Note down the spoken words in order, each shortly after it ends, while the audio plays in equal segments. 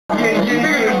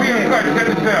Check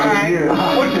this out.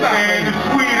 What you saying? The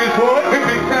sweetest hood. It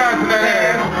makes size of that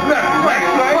ass. Left, right,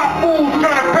 pop fools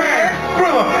trying to pass.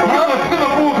 Thriller, yellow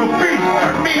syllables of beef.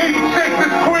 Me, shake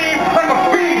this cream like a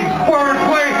fiend.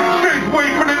 Wordplay, straight away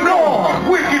from the norm.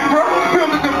 Wicked, bro.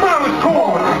 Build a demolished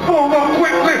corn. Fall up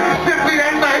quickly, simply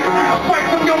that night. Spike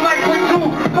from your life with two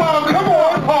balls. Come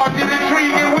on. Hard and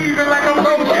intriguing, weaving like a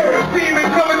motion. Steaming,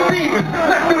 color steaming.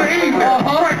 Left to the evening.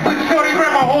 Priceless shorty,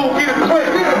 grab my hole, get a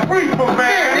twist. Free for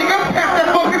man.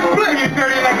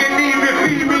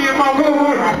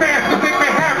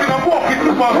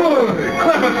 My hood,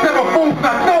 clever seven fools,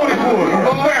 I thought it would.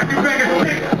 A wacky bag of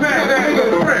shit, man, that ain't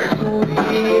a trick.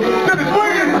 So the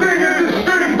sweetest thing in the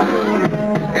street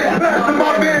is passing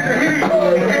my man to heat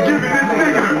and giving this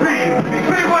nigga the beat.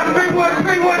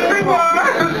 Say what?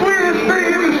 That's the sweetest thing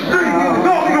in the street.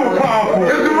 Don't no powerful.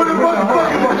 It's the really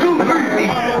motherfucking two feet.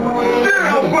 Shit,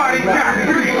 nobody got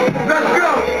the beat. Let's go.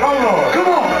 Hold on. Come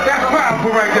on. That's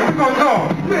powerful right there. We gonna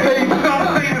talk. Say something,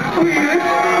 say the sweetest.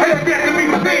 It's yet to be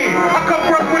seen. I come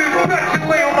from with his touch and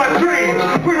lay on my dreams.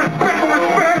 We respect,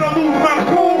 I lose my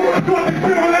cool. Doing the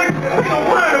stimulate, we don't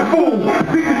mind a fool.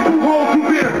 These two holes too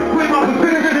bitter. Play my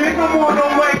position. Ain't no more, no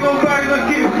like nobody, let's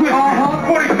get it twisted.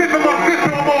 46 of my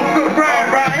sister almost took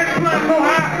right. It's flying so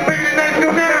high, baby, the night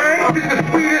till now. This is the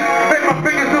sweetest. Make my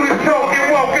fingers do this Talkin,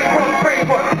 Walkin, from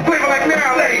paper. Flavor like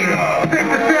now later. Take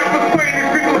the sound, persuade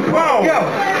these people to phone. Yo,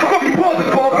 fuck you, pull this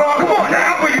ball, dog. Come on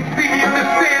now. Where you see me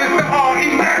understand it's the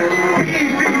R.E.S.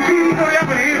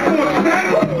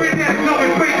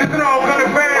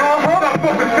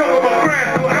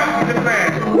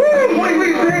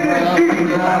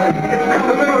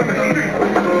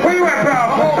 Where you at, pal?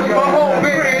 My whole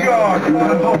graveyard.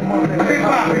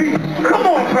 Come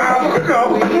on, pal. Let's go.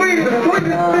 Sweetest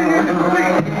thing in the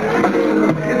street.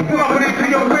 It's bumping into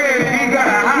your bed and he got a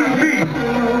hot beat.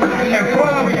 And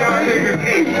 12 of y'all niggas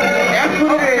eat. That's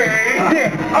what it is.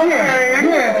 Yeah. Okay.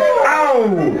 Yeah.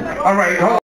 Ow. All right.